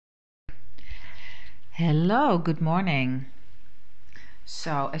Hello, good morning.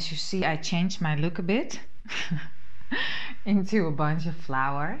 So as you see, I changed my look a bit into a bunch of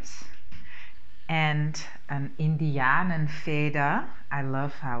flowers and an Indianenfeder. I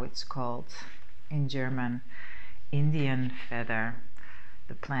love how it's called in German, Indian feather,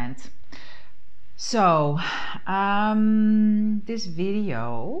 the plant. So this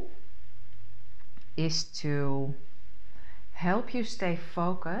video is to help you stay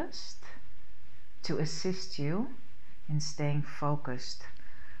focused, to assist you in staying focused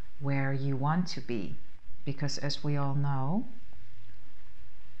where you want to be, because as we all know,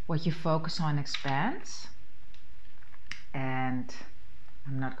 what you focus on expands. And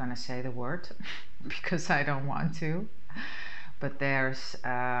I'm not going to say the word because I don't want to, but there's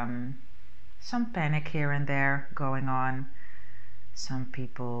some panic here and there going on. Some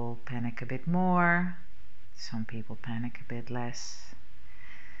people panic a bit more, some people panic a bit less.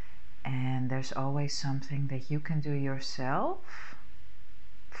 And there's always something that you can do yourself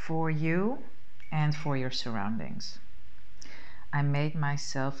for you and for your surroundings. I made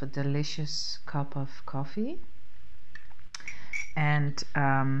myself a delicious cup of coffee, and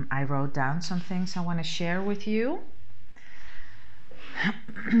I wrote down some things I want to share with you,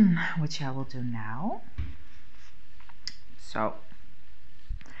 which I will do now. So,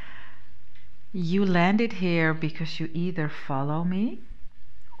 you landed here because you either follow me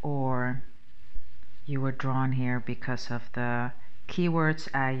or you were drawn here because of the keywords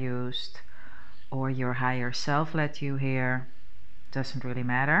I used, or your higher self led you here. Doesn't really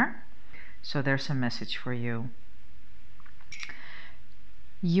matter. So there's a message for you.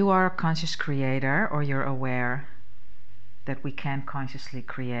 You are a conscious creator, or you're aware that we can consciously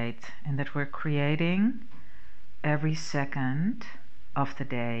create, and that we're creating every second of the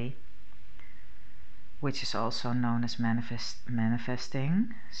day, which is also known as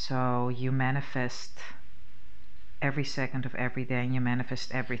manifesting. So you manifest every second of every day, and you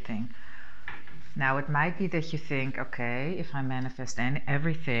manifest everything. Now it might be that you think, okay, if I manifest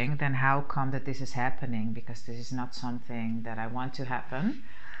everything, then how come that this is happening? Because this is not something that I want to happen.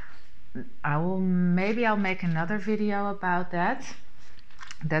 Maybe I'll make another video about that.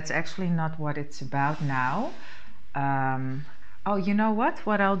 That's actually not what it's about now. Oh, you know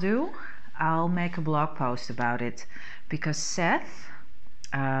what I'll do? I'll make a blog post about it, because Seth,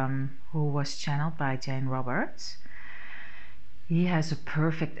 who was channeled by Jane Roberts, he has a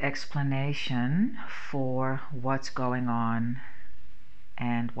perfect explanation for what's going on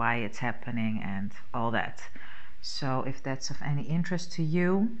and why it's happening and all that. So if that's of any interest to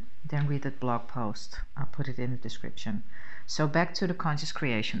you, then read that blog post. I'll put it in the description. So back to the conscious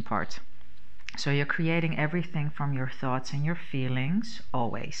creation part. So you're creating everything from your thoughts and your feelings,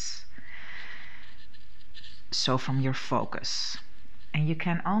 always. So from your focus, and you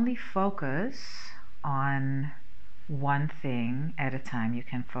can only focus on one thing at a time. You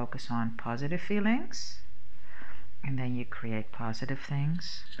can focus on positive feelings, and then you create positive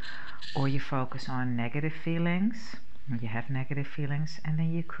things, or you focus on negative feelings, or you have negative feelings, and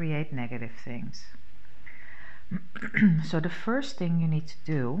then you create negative things. So the first thing you need to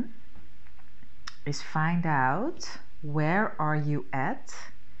do is find out, where are you at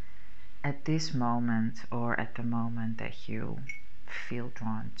this moment, or at the moment that you feel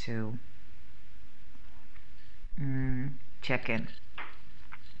drawn to check in.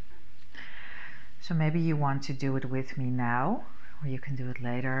 So maybe you want to do it with me now, or you can do it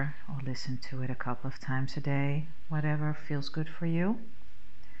later, or listen to it a couple of times a day, whatever feels good for you.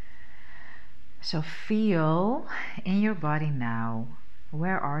 So feel in your body now.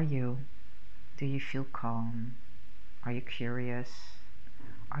 Where are you? Do you feel calm? Are you curious?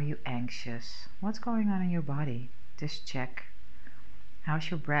 Are you anxious? What's going on in your body? Just check.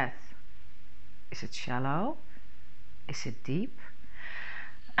 How's your breath? Is it shallow? Is it deep?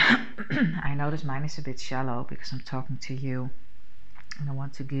 I notice mine is a bit shallow because I'm talking to you, and I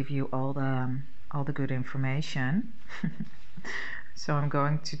want to give you all the good information. So I'm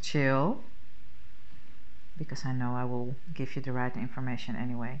going to chill, because I know I will give you the right information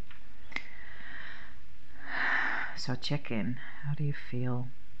anyway. So check in. How do you feel?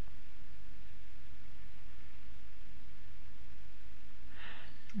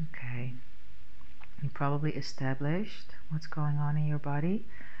 Okay. You probably established what's going on in your body.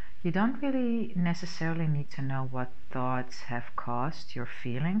 You don't really necessarily need to know what thoughts have caused your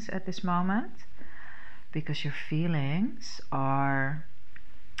feelings at this moment, because your feelings are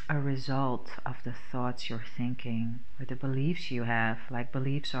a result of the thoughts you're thinking, or the beliefs you have. Like,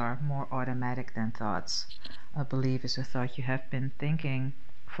 beliefs are more automatic than thoughts. A belief is a thought you have been thinking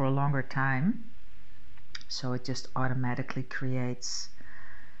for a longer time, so it just automatically creates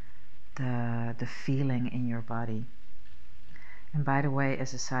the the feeling in your body. And by the way,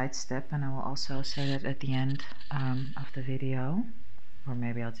 as a side step, and I will also say that at the end of the video, or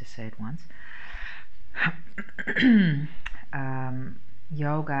maybe I'll just say it once,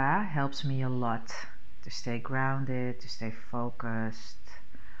 yoga helps me a lot to stay grounded, to stay focused.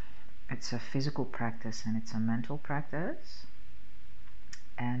 It's a physical practice and it's a mental practice.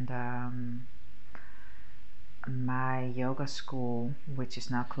 And my yoga school, which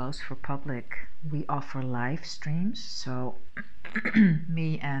is now closed for public, we offer live streams. So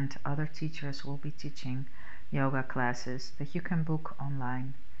me and other teachers will be teaching yoga classes that you can book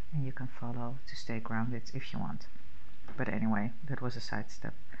online and you can follow to stay grounded if you want. But anyway, that was a side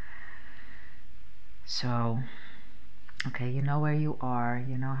step. So, okay, you know where you are,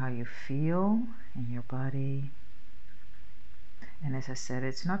 you know how you feel in your body. And as I said,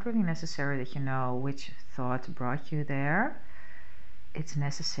 it's not really necessary that you know which thought brought you there. It's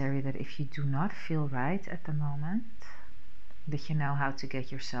necessary that if you do not feel right at the moment, that you know how to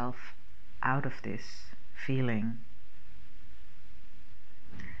get yourself out of this feeling.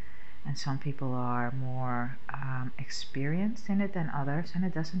 And some people are more experienced in it than others, and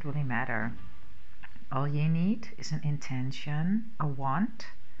it doesn't really matter. All you need is an intention, a want,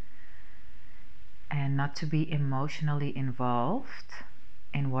 and not to be emotionally involved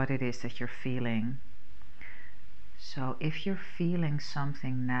in what it is that you're feeling. So if you're feeling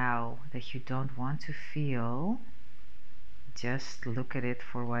something now that you don't want to feel, just look at it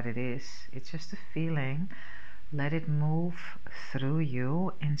for what it is. It's just a feeling. Let it move through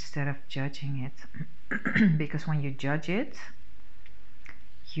you instead of judging it. Because when you judge it,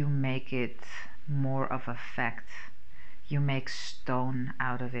 you make it more of a fact. You make stone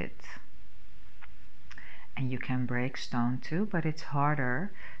out of it. And you can break stone too, but it's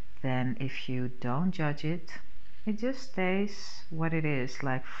harder than if you don't judge it. It just stays what it is,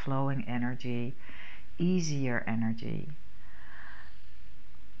 like flowing energy, easier energy.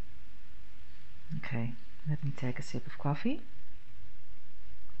 Okay, let me take a sip of coffee.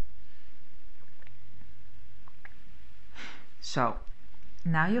 So,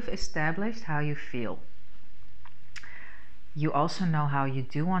 now you've established how you feel. You also know how you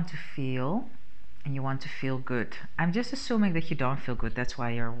do want to feel, and you want to feel good. I'm just assuming that you don't feel good, that's why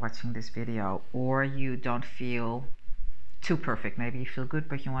you're watching this video, or you don't feel too perfect. Maybe you feel good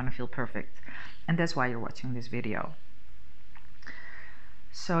but you want to feel perfect, and that's why you're watching this video.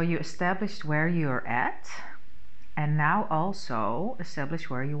 So you established where you're at, and now also establish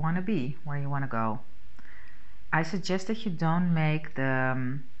where you want to be, where you want to go. I suggest that you don't make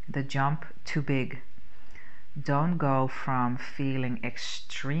the jump too big. Don't go from feeling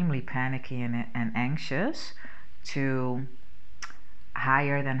extremely panicky and anxious to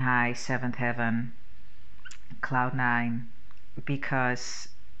higher than high, seventh heaven, cloud 9, because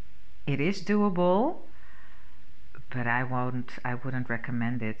it is doable, but I wouldn't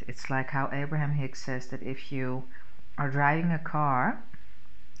recommend it. It's like how Abraham Hicks says that if you are driving a car,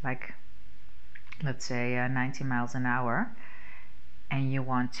 like let's say 90 miles an hour, and you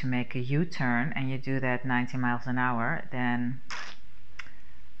want to make a U-turn and you do that 90 miles an hour, then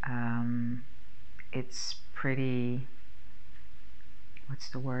it's pretty, what's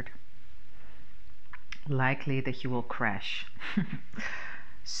the word? Likely that you will crash.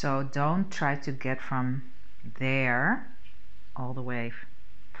 So don't try to get from there all the way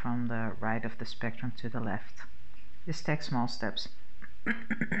from the right of the spectrum to the left. Just take small steps.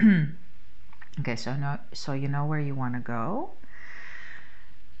 Okay, so you know where you want to go.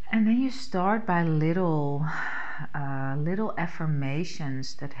 And then you start by little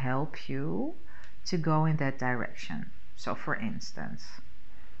affirmations that help you to go in that direction. So for instance,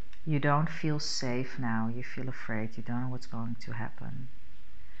 you don't feel safe now, you feel afraid, you don't know what's going to happen.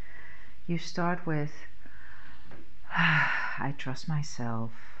 You start with, I trust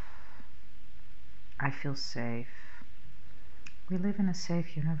myself, I feel safe, we live in a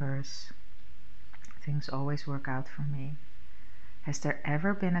safe universe, things always work out for me. Has there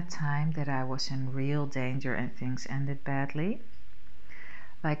ever been a time that I was in real danger and things ended badly?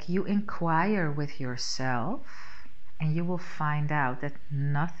 Like, you inquire with yourself and you will find out that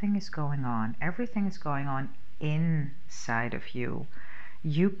nothing is going on. Everything is going on inside of you.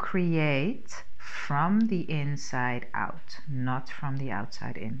 You create from the inside out, not from the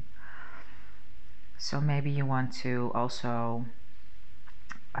outside in. So maybe you want to also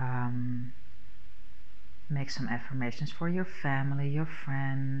make some affirmations for your family, your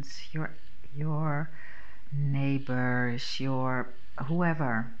friends, your neighbors, your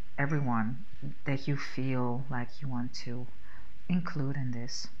whoever, everyone that you feel like you want to include in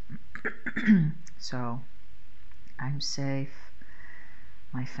this. So, I'm safe,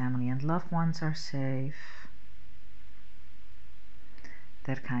 My family and loved ones are safe.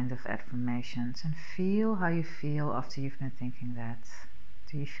 That kind of affirmations. And feel how you feel after you've been thinking that.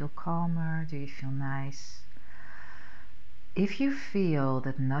 Do you feel calmer? Do you feel nice? If you feel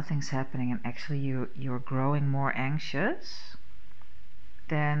that nothing's happening and actually you're growing more anxious,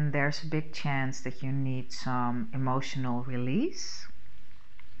 then there's a big chance that you need some emotional release.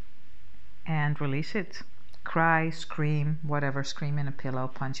 And release it. Cry, scream, whatever. Scream in a pillow,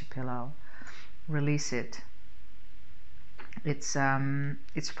 punch a pillow. Release it.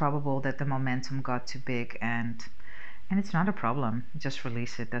 It's probable that the momentum got too big, and it's not a problem. Just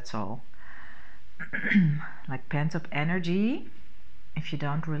release it, that's all. Like pent up energy, if you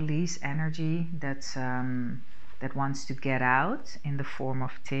don't release energy that's that wants to get out in the form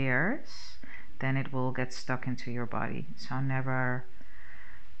of tears, then it will get stuck into your body. So never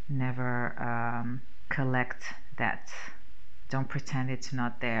collect that. Don't pretend it's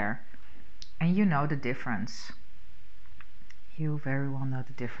not there. And you know the difference. You very well know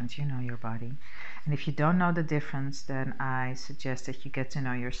the difference. You know your body. And if you don't know the difference, then I suggest that you get to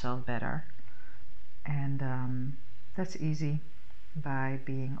know yourself better. And that's easy by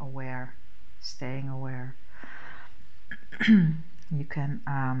being aware, staying aware. You can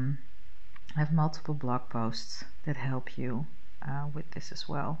have multiple blog posts that help you with this as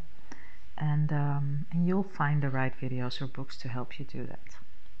well. And you'll find the right videos or books to help you do that.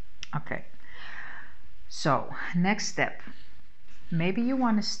 Okay. So, next step. Maybe you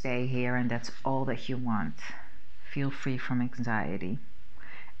want to stay here and that's all that you want. Feel free from anxiety.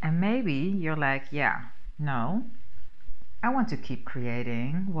 And maybe you're like, yeah, no, I want to keep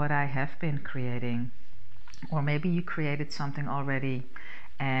creating what I have been creating. Or maybe you created something already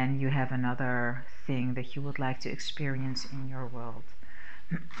and you have another thing that you would like to experience in your world.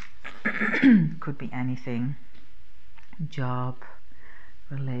 Could be anything. Job,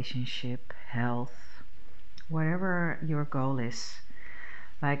 relationship, health, whatever your goal is.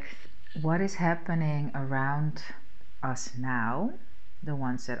 Like what is happening around us now, the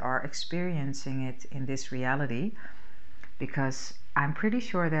ones that are experiencing it in this reality, because I'm pretty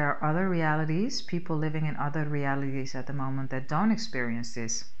sure there are other realities, people living in other realities at the moment that don't experience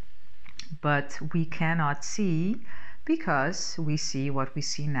this, but we cannot see because we see what we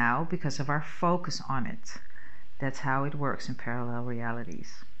see now because of our focus on it. That's how it works in parallel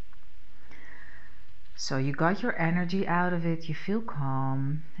realities. So you got your energy out of it, you feel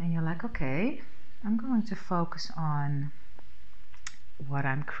calm, and you're like, okay, I'm going to focus on what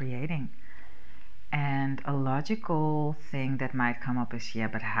I'm creating. And a logical thing that might come up is, yeah,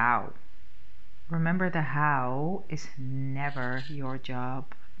 but how? Remember, the how is never your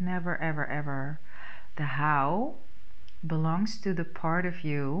job. Never, ever, ever. The how belongs to the part of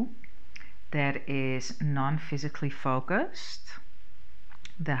you that is non-physically focused.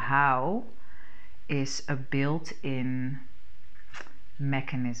 The how is a built-in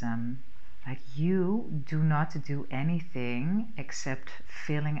mechanism. Like you do not do anything except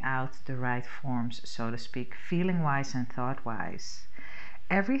filling out the right forms, so to speak, feeling-wise and thought-wise.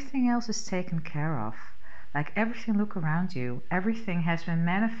 Everything else is taken care of. Like everything, look around you. Everything has been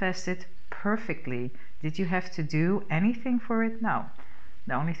manifested perfectly. Did you have to do anything for it? No.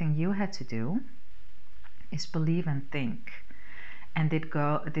 The only thing you had to do is believe and think. And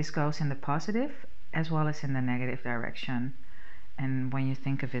this goes in the positive as well as in the negative direction. And when you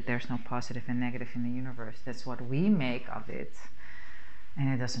think of it, there's no positive and negative in the universe. That's what we make of it. And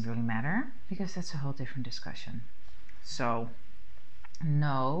it doesn't really matter because that's a whole different discussion. So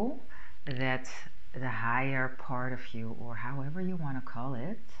know that the higher part of you, or however you want to call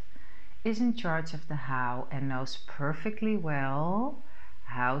it, is in charge of the how and knows perfectly well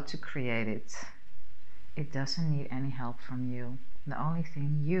how to create it. It doesn't need any help from you. The only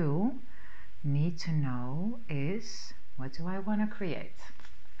thing you need to know is, what do I want to create?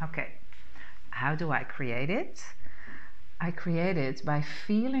 Okay, how do I create it? I create it by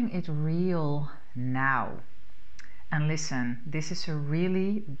feeling it real now. And listen, this is a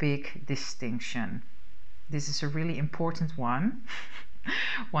really big distinction. This is a really important one.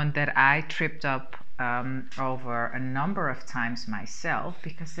 One that I tripped up over a number of times myself,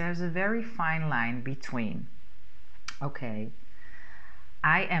 because there's a very fine line between, okay,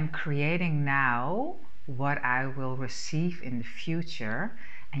 I am creating now what I will receive in the future,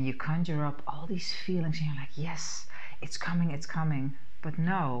 and you conjure up all these feelings and you're like, yes, it's coming, it's coming. But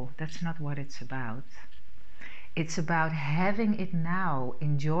no, that's not what it's about. It's about having it now,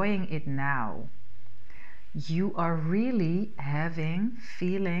 enjoying it now. You are really having,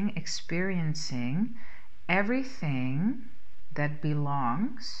 feeling, experiencing everything that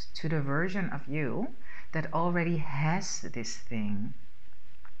belongs to the version of you that already has this thing.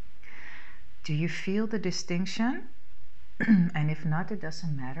 Do you feel the distinction? And if not, it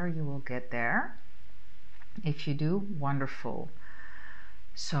doesn't matter, you will get there. If you do, wonderful.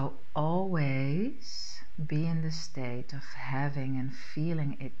 So always be in the state of having and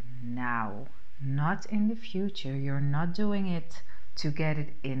feeling it now, not in the future. You're not doing it to get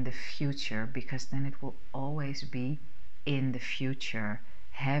it in the future, because then it will always be in the future.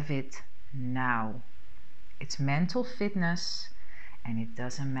 Have it now. It's mental fitness, and it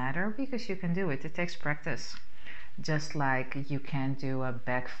doesn't matter because you can do it. It takes practice. Just like you can do a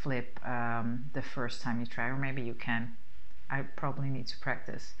backflip the first time you try, or maybe you can. I probably need to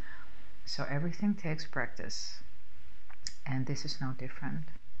practice. So everything takes practice, and this is no different.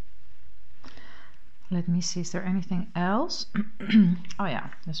 Let me see, is there anything else? Oh yeah,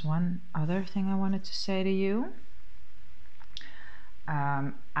 there's one other thing I wanted to say to you.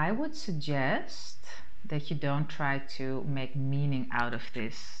 I would suggest that you don't try to make meaning out of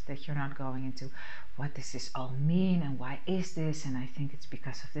this, that you're not going into what does this all mean and why is this, and I think it's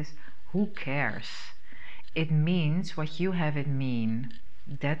because of this. Who cares? It means what you have it mean.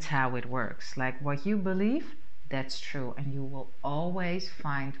 That's how it works. Like what you believe, that's true, and you will always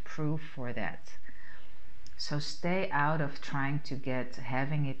find proof for that. So stay out of trying to get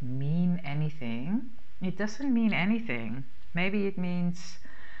having it mean anything. It doesn't mean anything. Maybe it means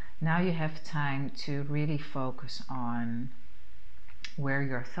now you have time to really focus on where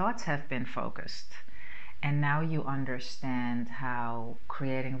your thoughts have been focused. And now you understand how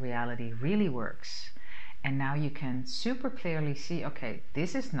creating reality really works. And now you can super clearly see, okay,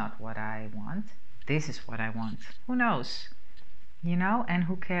 this is not what I want. This is what I want. Who knows? You know, and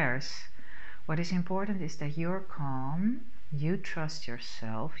who cares? What is important is that you're calm, you trust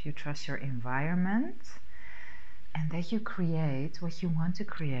yourself, you trust your environment, and that you create what you want to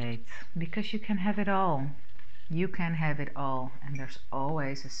create, because you can have it all. You can have it all, and there's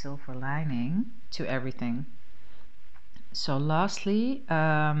always a silver lining to everything. So lastly,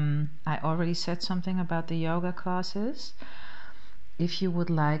 I already said something about the yoga classes. If you would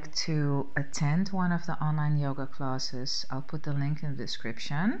like to attend one of the online yoga classes, I'll put the link in the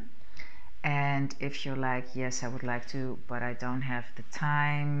description. And if you're like, yes, I would like to, but I don't have the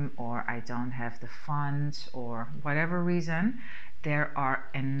time, or I don't have the funds, or whatever reason, there are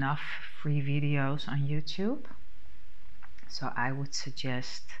enough free videos on YouTube. So I would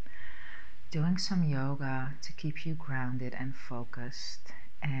suggest doing some yoga to keep you grounded and focused.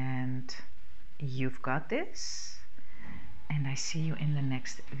 And you've got this. And I see you in the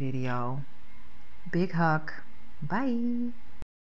next video. Big hug. Bye.